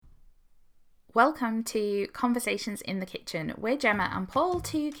Welcome to Conversations in the Kitchen. We're Gemma and Paul,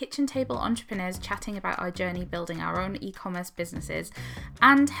 two kitchen table entrepreneurs chatting about our journey building our own e-commerce businesses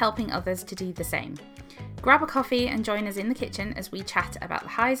and helping others to do the same. Grab a coffee and join us in the kitchen as we chat about the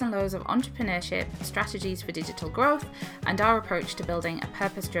highs and lows of entrepreneurship, strategies for digital growth, and our approach to building a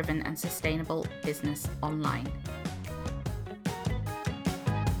purpose-driven and sustainable business online.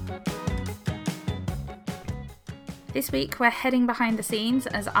 This week we're heading behind the scenes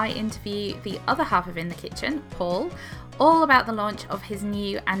as I interview the other half of In the Kitchen, Paul, all about the launch of his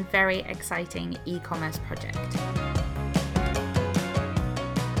new and very exciting e-commerce project.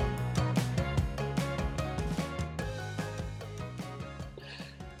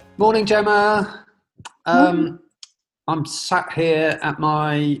 Morning, Gemma. I'm sat here at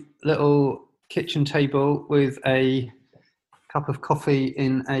my little kitchen table with a cup of coffee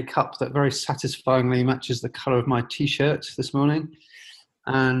in a cup that very satisfyingly matches the colour of my t-shirt this morning,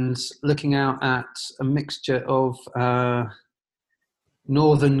 and looking out at a mixture of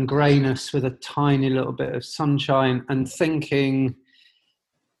northern greyness with a tiny little bit of sunshine and thinking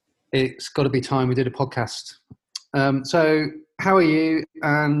it's got to be time we did a podcast. So how are you,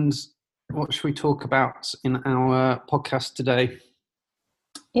 and what should we talk about in our podcast today?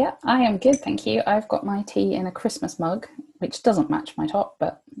 Yeah, I am good, thank you. I've got my tea in a Christmas mug, which doesn't match my top,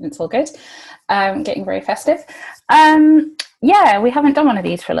 but it's all good. Getting very festive. Yeah, we haven't done one of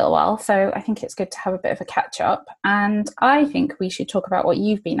these for a little while, so I think it's good to have a bit of a catch up. And I think we should talk about what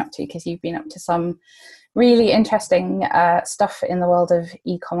you've been up to, because you've been up to some really interesting stuff in the world of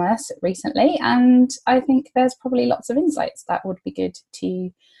e-commerce recently. And I think there's probably lots of insights that would be good to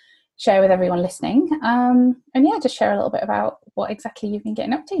share with everyone listening. And yeah, just share a little bit about what exactly you've been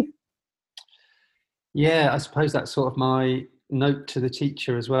getting up to. Yeah, I suppose that's sort of my note to the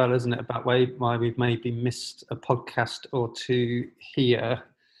teacher as well, isn't it? About why we've maybe missed a podcast or two here.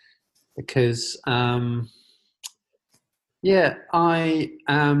 Because, yeah, I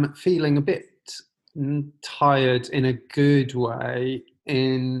am feeling a bit tired in a good way,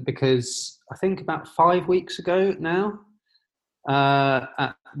 because I think about 5 weeks ago now,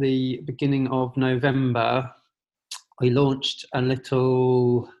 at the beginning of November, we launched a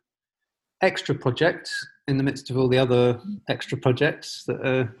little extra project in the midst of all the other extra projects that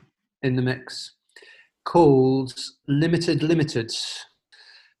are in the mix, called Limited.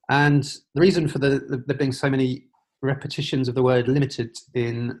 And the reason for there being so many repetitions of the word limited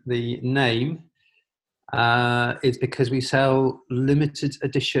in the name is because we sell limited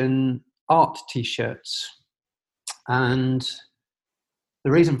edition art t-shirts. And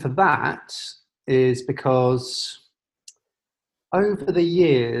the reason for that is because over the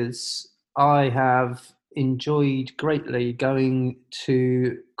years, I have enjoyed greatly going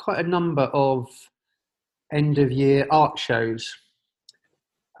to quite a number of end-of-year art shows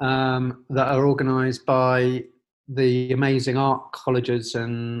that are organised by the amazing art colleges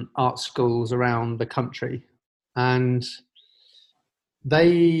and art schools around the country. And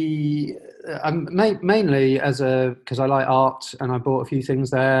they mainly because I like art and I bought a few things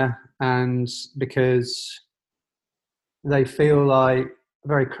there, and because they feel like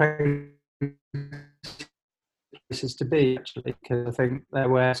very creative places to be, actually, because I think they're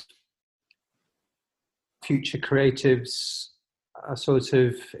where future creatives are sort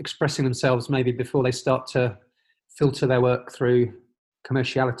of expressing themselves maybe before they start to filter their work through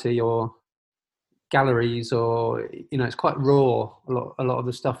commerciality or galleries, or it's quite raw, a lot of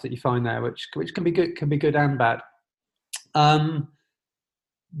the stuff that you find there, which can be good and bad.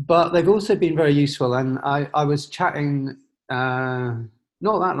 But they've also been very useful, and I was chatting not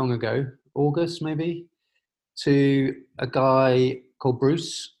that long ago, August maybe, to a guy called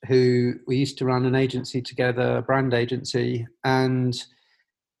Bruce, who we used to run an agency together, a brand agency, and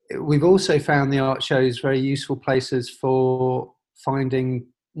we've also found the art shows very useful places for finding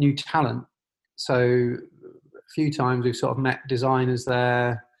new talent. So a few times we've sort of met designers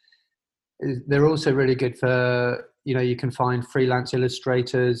there. They're also really good for, you can find freelance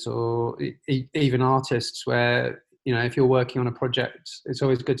illustrators or even artists where, if you're working on a project, it's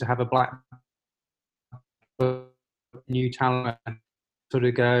always good to have a black new talent, sort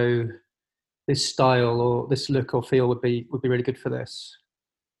of go, this style or this look or feel would be really good for this.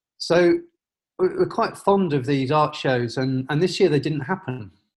 So we're quite fond of these art shows, and this year they didn't happen.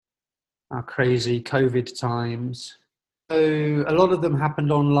 Our crazy COVID times. So a lot of them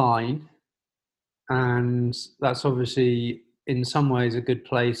happened online, and that's obviously in some ways a good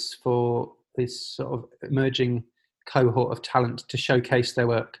place for this sort of emerging cohort of talent to showcase their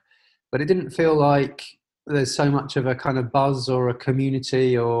work. But it didn't feel like there's so much of a kind of buzz or a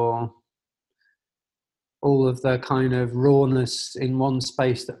community or all of the kind of rawness in one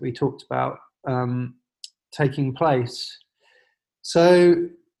space that we talked about taking place. So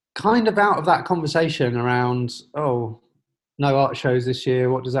kind of out of that conversation around, oh, no art shows this year,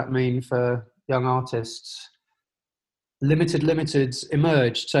 what does that mean for young artists? Limited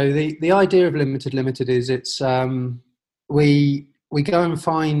emerged. So the idea of limited is it's we go and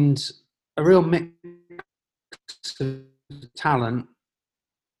find a real mix of talent,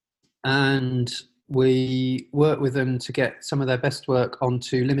 and we work with them to get some of their best work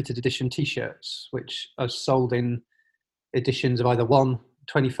onto limited edition t-shirts, which are sold in editions of either 1,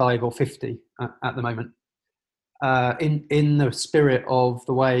 25 or 50 at the moment, in the spirit of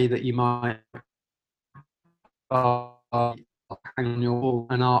the way that you might hang on your wall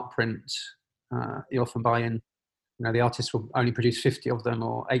an art print. You often buy in, the artist will only produce 50 of them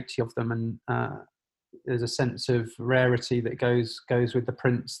or 80 of them, and there's a sense of rarity that goes with the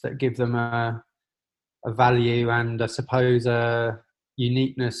prints that give them a value, and I suppose a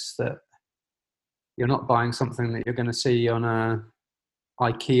uniqueness, that you're not buying something that you're going to see on a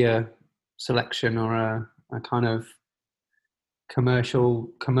IKEA selection or a kind of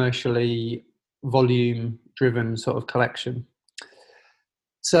commercially volume driven sort of collection.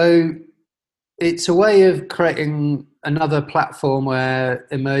 So it's a way of creating another platform where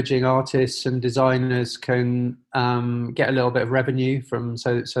emerging artists and designers can get a little bit of revenue from,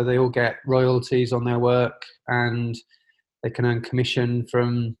 so they all get royalties on their work, and they can earn commission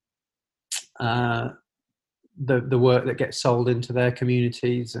from the work that gets sold into their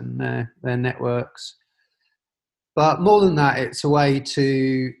communities and their networks. But more than that, it's a way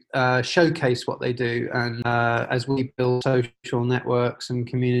to showcase what they do, and as we build social networks and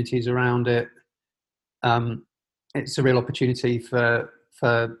communities around it, it's a real opportunity for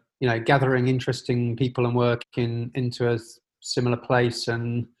gathering interesting people and work into a similar place,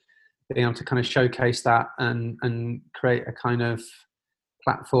 and being able to kind of showcase that and create a kind of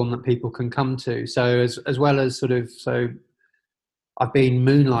platform that people can come to. So as well as so I've been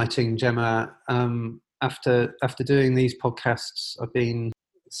moonlighting, Gemma. After doing these podcasts, I've been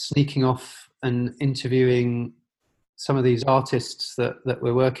sneaking off and interviewing some of these artists that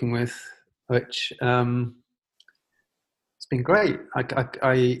we're working with, which it's been great.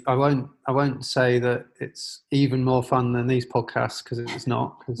 I won't say that it's even more fun than these podcasts, because it's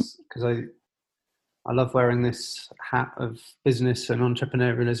not, because I love wearing this hat of business and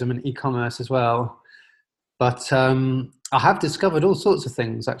entrepreneurialism and e-commerce as well. But I have discovered all sorts of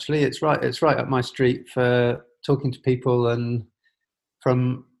things. Actually, it's right up my street for talking to people, and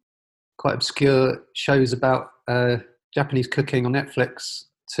from quite obscure shows about Japanese cooking on Netflix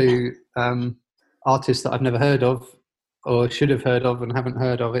to artists that I've never heard of or should have heard of and haven't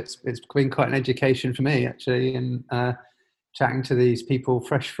heard of. It's been quite an education for me, actually, and chatting to these people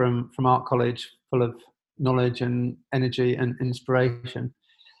fresh from art college, full of knowledge and energy and inspiration.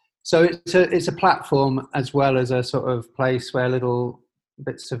 So it's a platform as well as a sort of place where little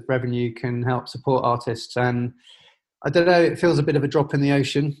bits of revenue can help support artists. And I don't know, it feels a bit of a drop in the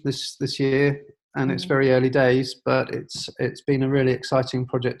ocean this year, and it's very early days, but it's been a really exciting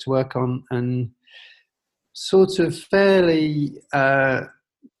project to work on, and sort of fairly,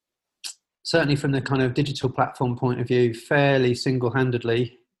 certainly from the kind of digital platform point of view, fairly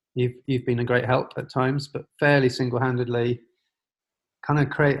single-handedly. You've been a great help at times, but fairly single-handedly kind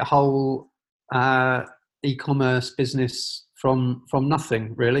of create a whole e-commerce business from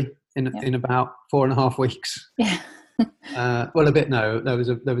nothing, really, in about 4.5 weeks. Yeah. Well, a bit. No, there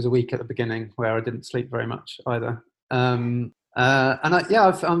was a week at the beginning where I didn't sleep very much either. And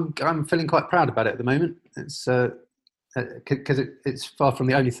I'm feeling quite proud about it at the moment. It's because it's far from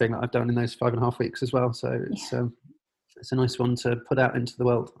the only thing that I've done in those 5.5 weeks as well. So it's a nice one to put out into the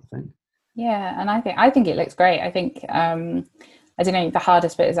world, I think. Yeah, and I think it looks great. I think I don't know, the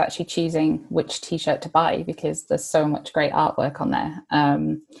hardest bit is actually choosing which t-shirt to buy, because there's so much great artwork on there.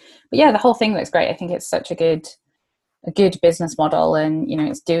 But yeah, the whole thing looks great. I think it's such a good business model, and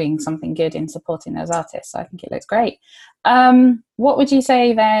it's doing something good in supporting those artists. So I think it looks great. What would you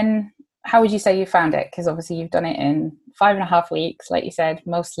say then? How would you say you found it? Because obviously you've done it in 5.5 weeks, like you said,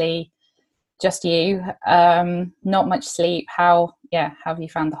 mostly just you, not much sleep. How have you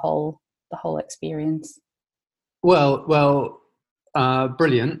found the whole experience? Well,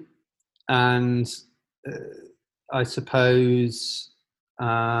 brilliant, and I suppose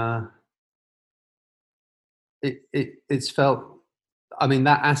it's felt. I mean,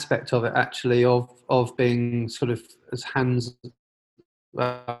 that aspect of it, actually, of being sort of as hands-on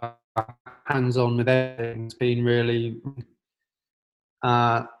with everything, has been really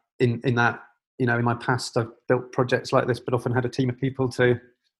in that. In my past, I've built projects like this, but often had a team of people to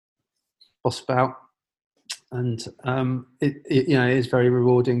boss about. and it is very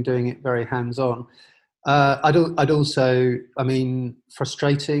rewarding doing it very hands-on. I'd also, I mean,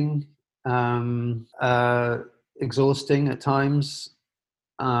 frustrating, exhausting at times,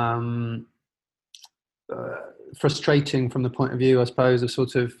 frustrating from the point of view, I suppose, of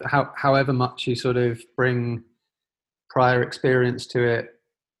sort of however much you sort of bring prior experience to it,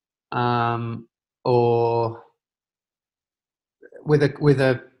 or with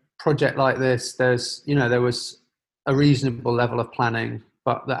a project like this, there was a reasonable level of planning,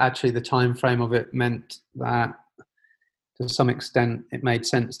 but that actually the time frame of it meant that to some extent it made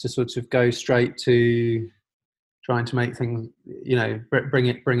sense to sort of go straight to trying to make things, bring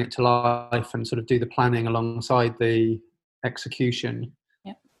it to life and sort of do the planning alongside the execution.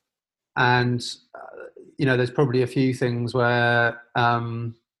 Yeah. And there's probably a few things where a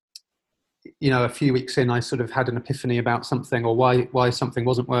few weeks in I sort of had an epiphany about something, or why something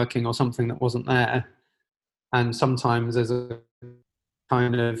wasn't working, or something that wasn't there. And sometimes there's a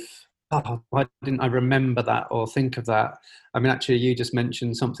kind of, why didn't I remember that or think of that? I mean, actually, you just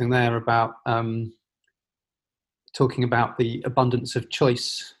mentioned something there about talking about the abundance of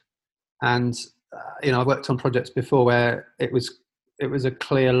choice. And, I worked on projects before where it was a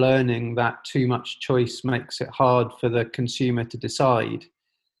clear learning that too much choice makes it hard for the consumer to decide.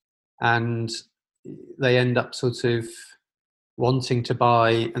 And they end up sort of wanting to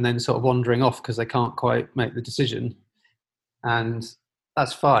buy and then sort of wandering off because they can't quite make the decision. And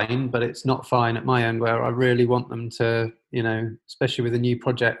that's fine, but it's not fine at my end, where I really want them to, especially with a new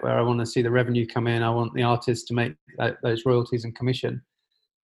project where I want to see the revenue come in, I want the artist to make those royalties and commission.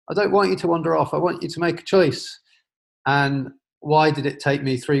 I don't want you to wander off. I want you to make a choice. And why did it take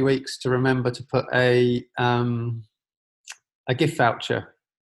me 3 weeks to remember to put a gift voucher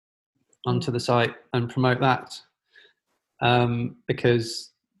onto the site and promote that?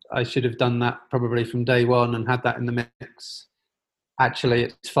 Because I should have done that probably from day one and had that in the mix. Actually,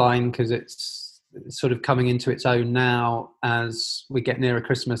 it's fine because it's sort of coming into its own now as we get nearer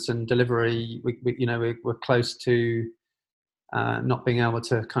Christmas and delivery. We're close to not being able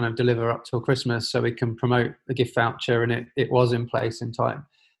to kind of deliver up till Christmas, so we can promote the gift voucher, and it was in place in time.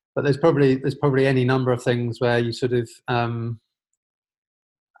 But there's probably any number of things where you sort of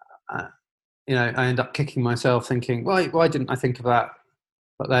I end up kicking myself, thinking, why didn't I think of that?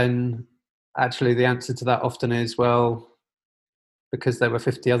 But then actually the answer to that often is, well, because there were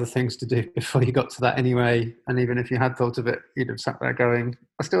 50 other things to do before you got to that anyway. And even if you had thought of it, you'd have sat there going,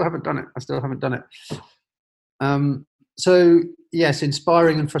 I still haven't done it. So yes,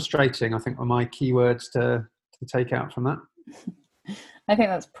 inspiring and frustrating, I think, are my key words to take out from that. I think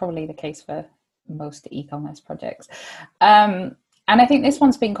that's probably the case for most e-commerce projects. And I think this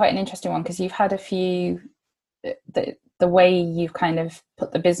one's been quite an interesting one because you've had a few, the way you've kind of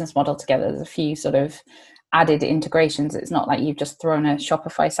put the business model together, there's a few sort of added integrations. It's not like you've just thrown a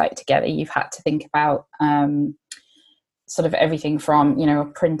Shopify site together. You've had to think about sort of everything from, a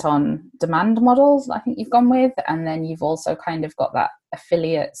print on demand models, I think you've gone with. And then you've also kind of got that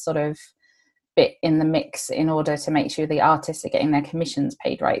affiliate sort of bit in the mix in order to make sure the artists are getting their commissions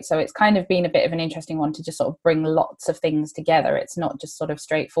paid right. So it's kind of been a bit of an interesting one to just sort of bring lots of things together. It's not just sort of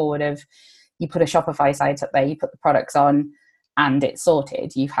straightforward of you put a Shopify site up there, you put the products on and it's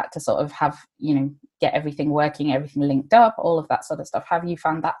sorted. You've had to sort of have, get everything working, everything linked up, all of that sort of stuff. Have you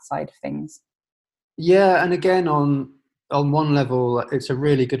found that side of things? Yeah, and again, on one level, it's a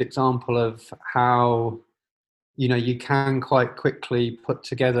really good example of how, you can quite quickly put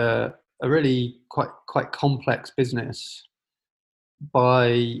together a really quite complex business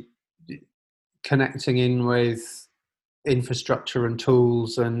by connecting in with infrastructure and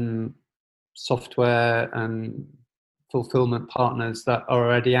tools and software and fulfillment partners that are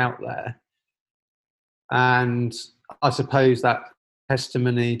already out there. And I suppose that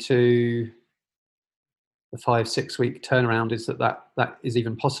testimony to the 5-6 week turnaround is that is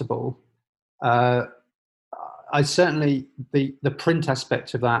even possible. I certainly, the print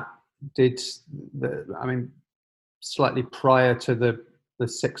aspect of that slightly prior to the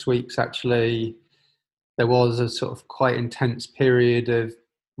 6 weeks, actually, there was a sort of quite intense period of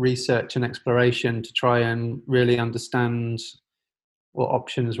research and exploration to try and really understand what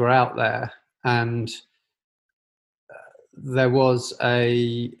options were out there. And there was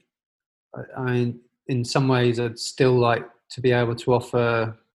in some ways, I'd still like to be able to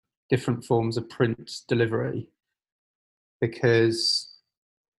offer different forms of print delivery, because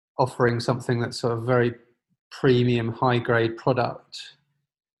offering something that's sort of very premium, high grade product,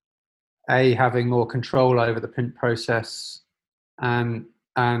 having more control over the print process and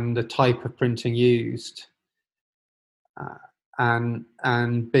the type of printing used,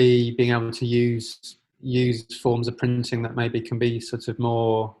 and B, being able to use use forms of printing that maybe can be sort of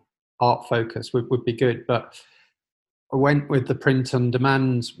more art focused would be good. But I went with the print on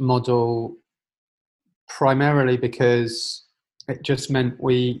demand model primarily because it just meant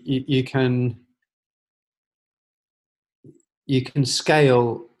you can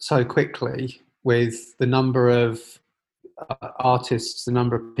scale so quickly with the number of artists, the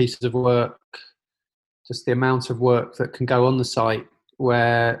number of pieces of work, just the amount of work that can go on the site,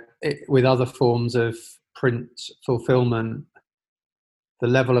 where with other forms of print fulfillment, the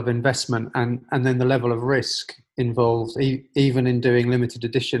level of investment and then the level of risk involved, even in doing limited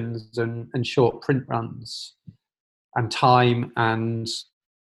editions and short print runs, and time and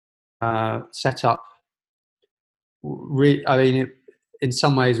setup. I mean, in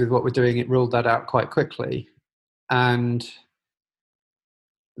some ways, with what we're doing, it ruled that out quite quickly. And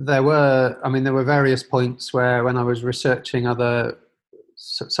there were various points where, when I was researching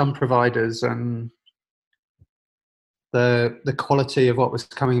some providers, and the quality of what was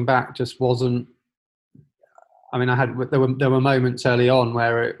coming back just wasn't. I mean, there were moments early on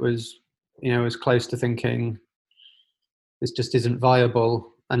where it was, it was close to thinking this just isn't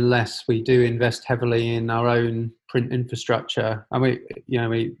viable unless we do invest heavily in our own print infrastructure. And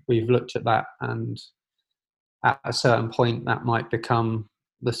we've looked at that, and at a certain point that might become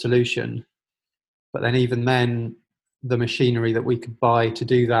the solution. But then, even then, the machinery that we could buy to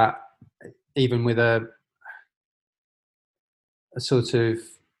do that, even with a sort of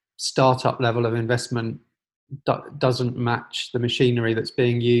startup level of investment, doesn't match the machinery that's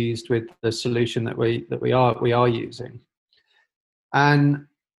being used with the solution that we are using. And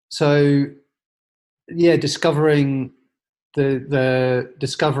so, yeah, discovering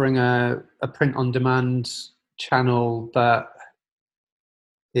discovering a print on demand channel that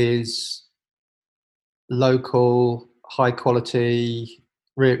is local, high quality,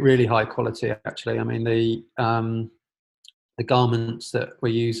 really high quality. Actually, I mean, the garments that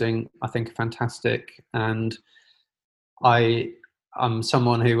we're using, I think, are fantastic, and I'm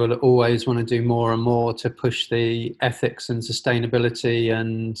someone who will always want to do more and more to push the ethics and sustainability.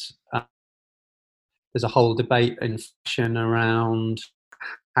 And there's a whole debate in fashion around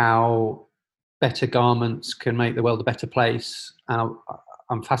how better garments can make the world a better place.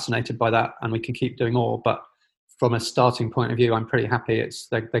 I'm fascinated by that, and we can keep doing more. But from a starting point of view, I'm pretty happy. It's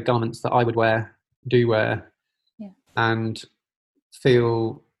the garments that I would wear, yeah, and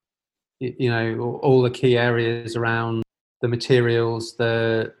feel, all the key areas around the materials,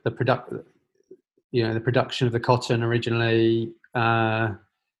 the production of the cotton originally,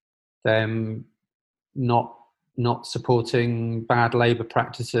 them not supporting bad labour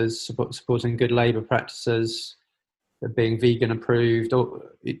practices, supporting good labour practices, being vegan approved, or,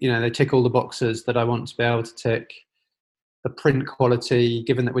 they tick all the boxes that I want to be able to tick. The print quality,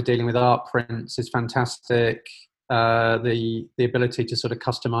 given that we're dealing with art prints, is fantastic. The ability to sort of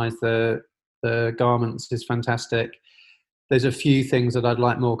customize the garments is fantastic. There's a few things that I'd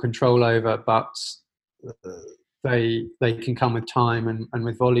like more control over, but they can come with time and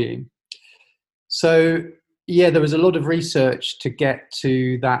with volume. So, yeah, there was a lot of research to get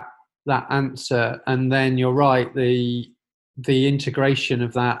to that answer. And then you're right, the integration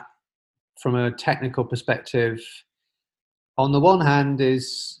of that from a technical perspective, on the one hand,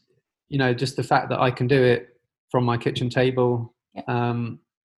 is, just the fact that I can do it from my kitchen table, yep.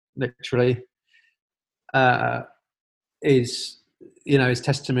 Literally, is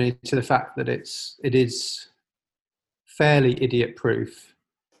testimony to the fact that it is fairly idiot proof.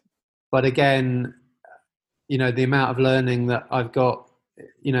 But again, the amount of learning that I've got,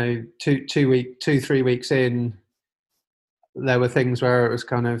 3 weeks in, there were things where it was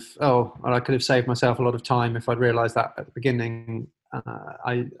kind of, well, I could have saved myself a lot of time if I'd realised that at the beginning.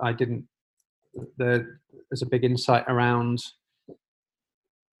 I didn't. There's a big insight around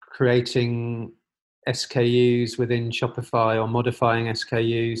creating SKUs within Shopify, or modifying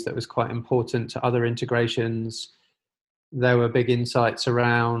SKUs, that was quite important to other integrations. There were big insights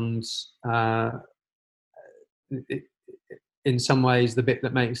around, in some ways, the bit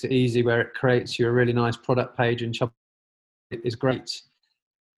that makes it easy, where it creates you a really nice product page in Shopify, is great.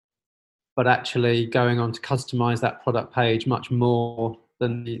 But actually going on to customize that product page much more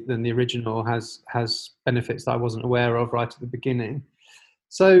than the original has benefits that I wasn't aware of right at the beginning.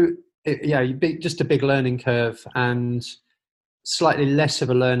 So just a big learning curve, and slightly less of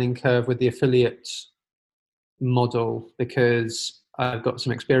a learning curve with the affiliate model, because I've got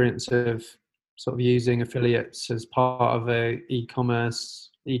some experience of sort of using affiliates as part of a e-commerce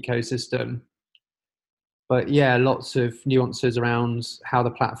ecosystem. But yeah, lots of nuances around how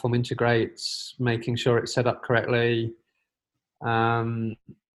the platform integrates, making sure it's set up correctly,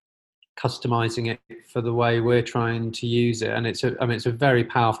 customizing it for the way we're trying to use it. And it's a very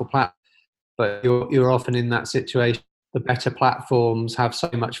powerful platform, but you're often in that situation. The better platforms have so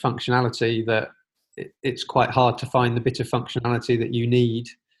much functionality that it's quite hard to find the bit of functionality that you need,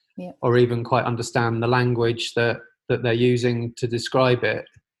 or even quite understand the language that they're using to describe it.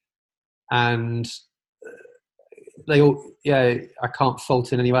 And I can't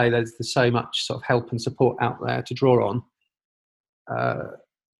fault in any way. There's so much sort of help and support out there to draw on.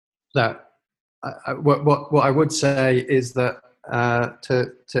 What I would say is that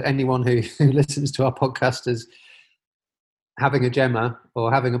to anyone who listens to our podcast, is having a Gemma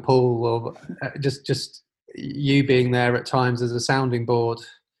or having a Paul, or just you being there at times as a sounding board,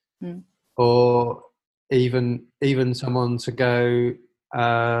 or even someone to go.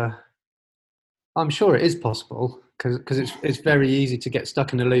 I'm sure it is possible, because it's very easy to get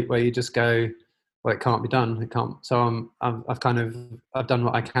stuck in a loop where you just go, well, it can't be done. It can't. So I've done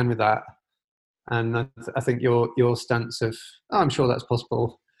what I can with that, and I think your stance of, oh, I'm sure that's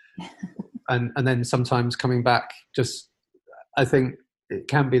possible, and then sometimes coming back, just I think it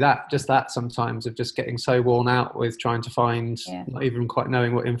can be that sometimes of just getting so worn out with trying to find, not even quite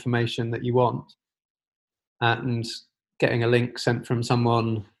knowing what information that you want, and getting a link sent from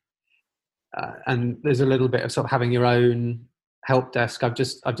someone. And there's a little bit of sort of having your own help desk. I've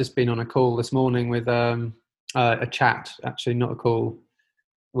just been on a call this morning with a chat, actually not a call,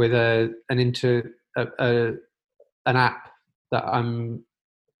 with an app that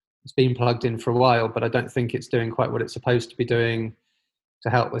it's been plugged in for a while, but I don't think it's doing quite what it's supposed to be doing to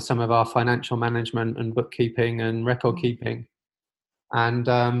help with some of our financial management and bookkeeping and record keeping. And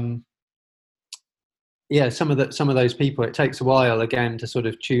some of those people, it takes a while again to sort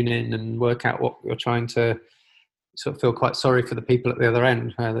of tune in and work out what you're trying to. Sort of feel quite sorry for the people at the other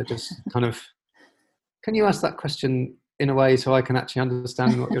end, where they're just kind of, can you ask that question in a way so I can actually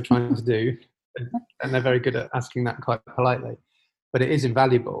understand what you're trying to do? And they're very good at asking that quite politely, but it is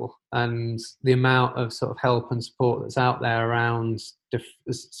invaluable. And the amount of sort of help and support that's out there around,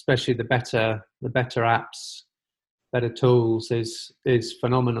 especially the better apps, better tools, is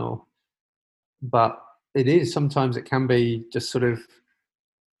phenomenal. But sometimes it can be just sort of,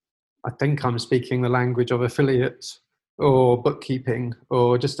 I think I'm speaking the language of affiliates or bookkeeping,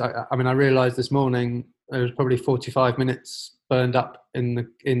 or just, I realized this morning there was probably 45 minutes burned up in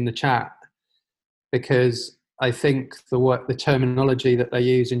the chat, because I think the terminology that they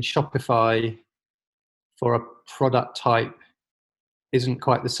use in Shopify for a product type isn't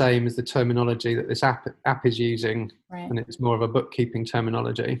quite the same as the terminology that this app is using. Right. And it's more of a bookkeeping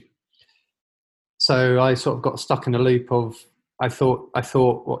terminology. So I sort of got stuck in a loop of, I thought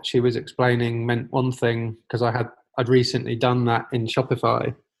what she was explaining meant one thing, because I'd recently done that in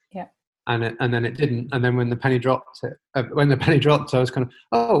Shopify. Yeah. And then it didn't. And then when the penny dropped, I was kind of,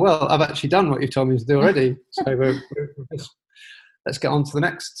 oh, well, I've actually done what you've told me to do already. So let's get on to the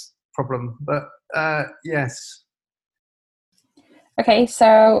next problem. But yes. Okay,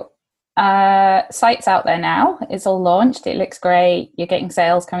 so site's out there now. It's all launched. It looks great. You're getting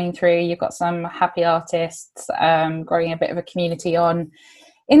sales coming through. You've got some happy artists, growing a bit of a community on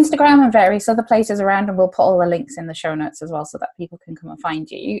Instagram and various other places around, and we'll put all the links in the show notes as well so that people can come and find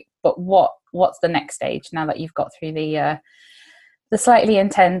you. But what's the next stage now that you've got through the slightly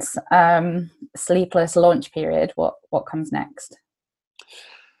intense, sleepless launch period? What comes next?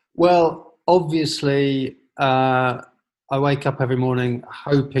 Well, obviously, I wake up every morning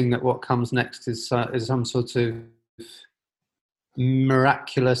hoping that what comes next is some sort of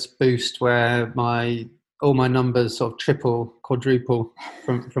miraculous boost where all my numbers sort of triple, quadruple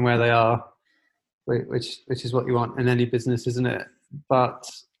from where they are, which is what you want in any business, isn't it? But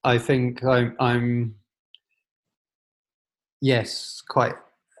I think I'm yes, quite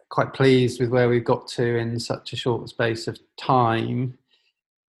pleased with where we've got to in such a short space of time.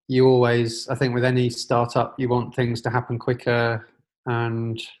 You always, I think with any startup, you want things to happen quicker,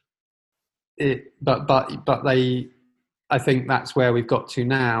 and I think that's where we've got to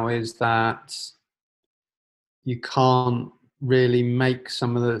now, is that you can't really make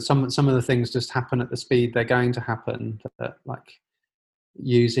some of the things just happen at the speed they're going to happen, like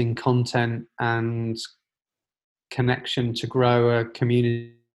using content and connection to grow a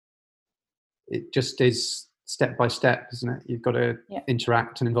community. It just is step by step, isn't it? You've got to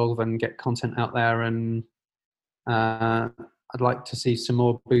interact and involve and get content out there, and I'd like to see some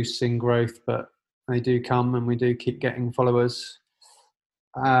more boosts in growth, but they do come, and we do keep getting followers,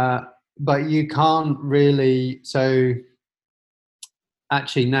 but you can't really. So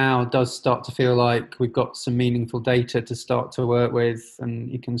actually now it does start to feel like we've got some meaningful data to start to work with,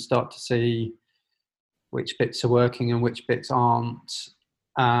 and you can start to see which bits are working and which bits aren't.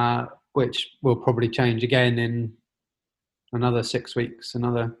 which will probably change again in another 6 weeks,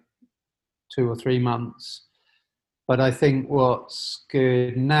 another 2 or 3 months. But I think what's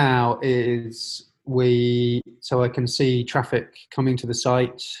good now is so I can see traffic coming to the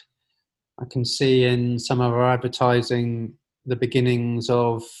site. I can see in some of our advertising the beginnings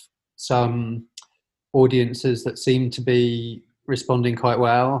of some audiences that seem to be responding quite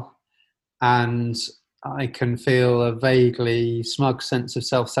well. And I can feel a vaguely smug sense of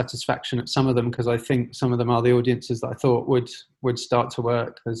self-satisfaction at some of them, because I think some of them are the audiences that I thought would start to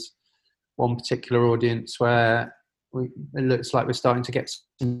work. There's one particular audience where it looks like we're starting to get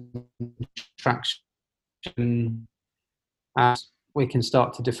some traction, and we can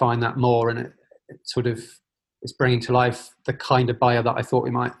start to define that more, and it sort of is bringing to life the kind of buyer that I thought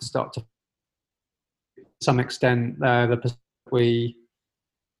we might start to some extent, the we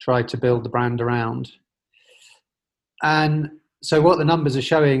tried to build the brand around. And so what the numbers are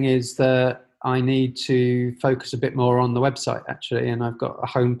showing is that I need to focus a bit more on the website, actually, and I've got a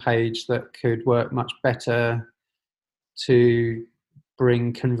homepage that could work much better to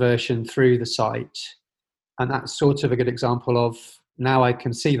bring conversion through the site. And that's sort of a good example of, now I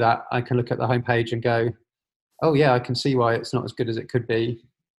can see that, I can look at the homepage and go, oh yeah, I can see why it's not as good as it could be.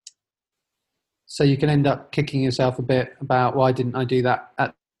 So you can end up kicking yourself a bit about, why didn't I do that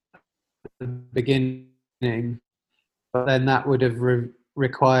at the beginning? But then that would have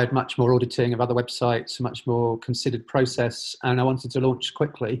required much more auditing of other websites, a much more considered process. And I wanted to launch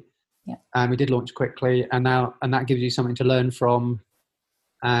quickly. Yeah. And we did launch quickly, and that gives you something to learn from.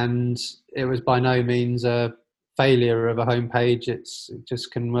 And it was by no means a failure of a homepage. It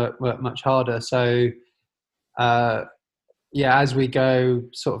just can work much harder. So as we go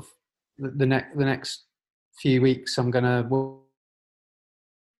sort of the next few weeks, I'm going to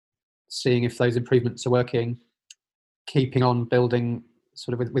seeing if those improvements are working, keeping on building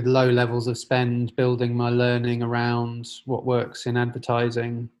sort of with low levels of spend, building my learning around what works in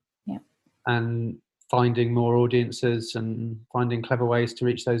advertising, and finding more audiences and finding clever ways to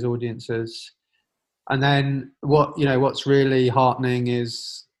reach those audiences. And then what's really heartening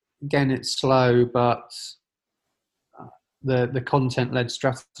is, again, it's slow, but the content-led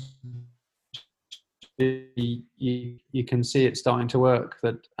strategy, you can see it starting to work.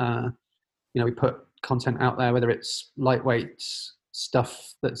 That we put content out there, whether it's lightweight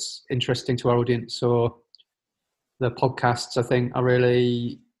stuff that's interesting to our audience, or the podcasts, I think, are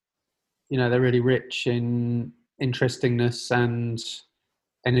really, they're really rich in interestingness and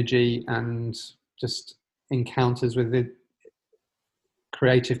energy, and just encounters with the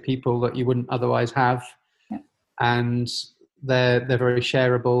creative people that you wouldn't otherwise have. Yeah. And they're very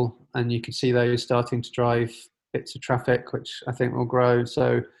shareable, and you can see those starting to drive bits of traffic, which I think will grow.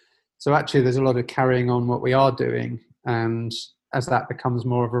 So actually there's a lot of carrying on what we are doing, and as that becomes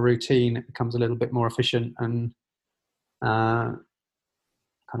more of a routine, it becomes a little bit more efficient, and kind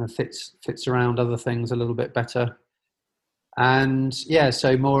of fits around other things a little bit better. And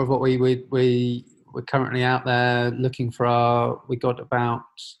so more of what we're currently out there looking for we got about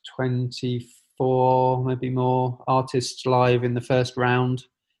 24, maybe more, artists live in the first round.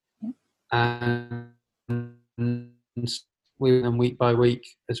 And week by week,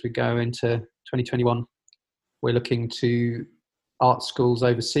 as we go into 2021, we're looking to art schools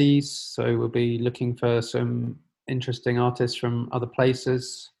overseas. So we'll be looking for some interesting artists from other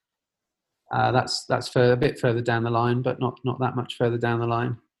places. That's for a bit further down the line, but not that much further down the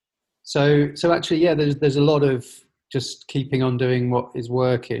line. So actually, there's a lot of just keeping on doing what is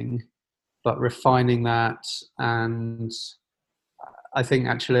working, but refining that. And I think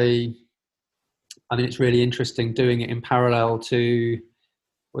actually, it's really interesting doing it in parallel to,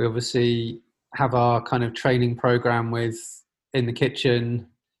 we obviously have our kind of training program with In the Kitchen.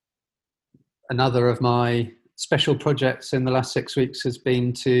 Another of my special projects in the last 6 weeks has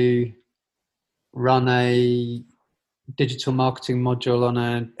been to run a digital marketing module on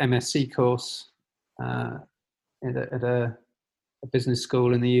an MSc course at a business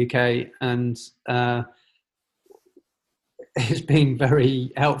school in the UK, and it's been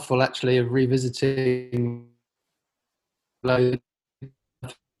very helpful, actually, of revisiting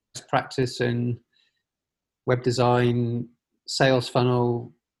practice in web design, sales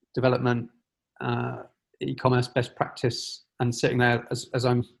funnel development, e-commerce best practice, and sitting there as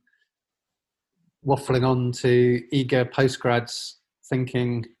I'm waffling on to eager postgrads,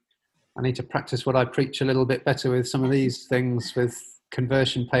 thinking I need to practice what I preach a little bit better with some of these things, with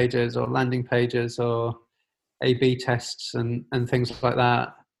conversion pages or landing pages or A/B tests and things like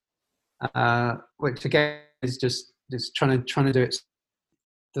that, which again is just trying to do it.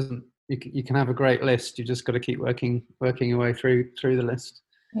 Doesn't you can have a great list, you just got to keep working your way through the list.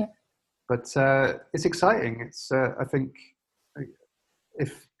 Yeah. But it's exciting. It's I think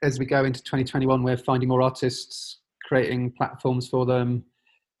if as we go into 2021, we're finding more artists, creating platforms for them,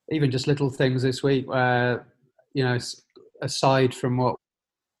 even just little things this week where, aside from what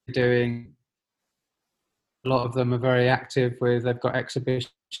we're doing, a lot of them are very active with, they've got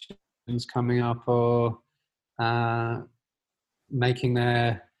exhibitions coming up or making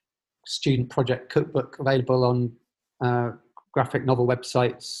their student project cookbook available on graphic novel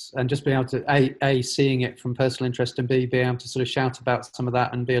websites, and just being able to a seeing it from personal interest, and B, being able to sort of shout about some of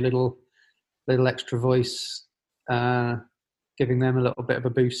that and be a little extra voice, giving them a little bit of a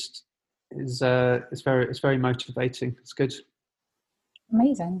boost is very motivating. It's good.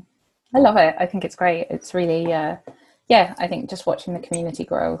 Amazing. I love it. I think it's great. It's really I think just watching the community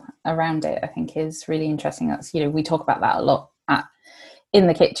grow around it, I think, is really interesting. That's, we talk about that a lot in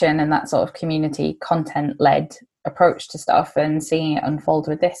the kitchen, and that sort of community content led approach to stuff, and seeing it unfold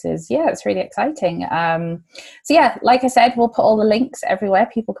with this is it's really exciting. So like I said, we'll put all the links everywhere.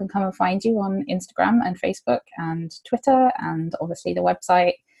 People can come and find you on Instagram and Facebook and Twitter, and obviously the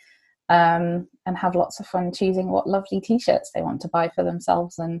website, and have lots of fun choosing what lovely t-shirts they want to buy for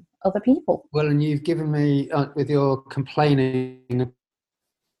themselves and other people. Well, and you've given me with your complaining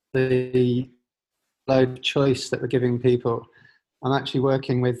the load of choice that we're giving people. I'm actually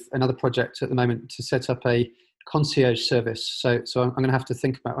working with another project at the moment to set up a concierge service. So I'm going to have to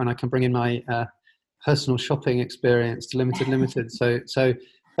think about when I can bring in my personal shopping experience to Limited. So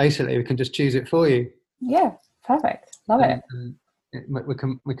basically, we can just choose it for you. Yeah, perfect. Love it.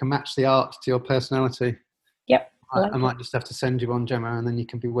 We can match the art to your personality. Yep. I might just have to send you one, Gemma, and then you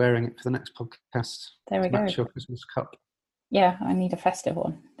can be wearing it for the next podcast. There we go. Match your Christmas cup. Yeah, I need a festive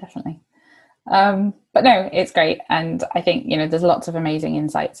one, definitely. But no, it's great, and I think there's lots of amazing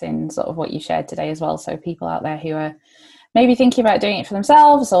insights in sort of what you shared today as well, so people out there who are maybe thinking about doing it for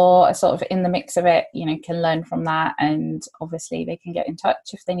themselves or are sort of in the mix of it, can learn from that, and obviously they can get in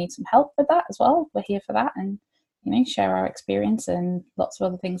touch if they need some help with that as well. We're here for that, and share our experience and lots of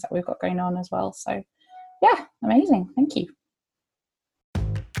other things that we've got going on as well. So yeah, amazing. Thank you.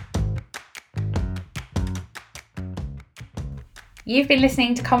 You've been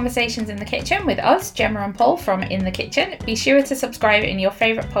listening to Conversations in the Kitchen with us, Gemma and Paul from In the Kitchen. Be sure to subscribe in your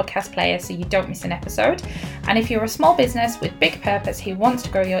favourite podcast player so you don't miss an episode. And if you're a small business with big purpose who wants to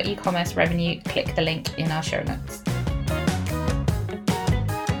grow your e-commerce revenue, click the link in our show notes.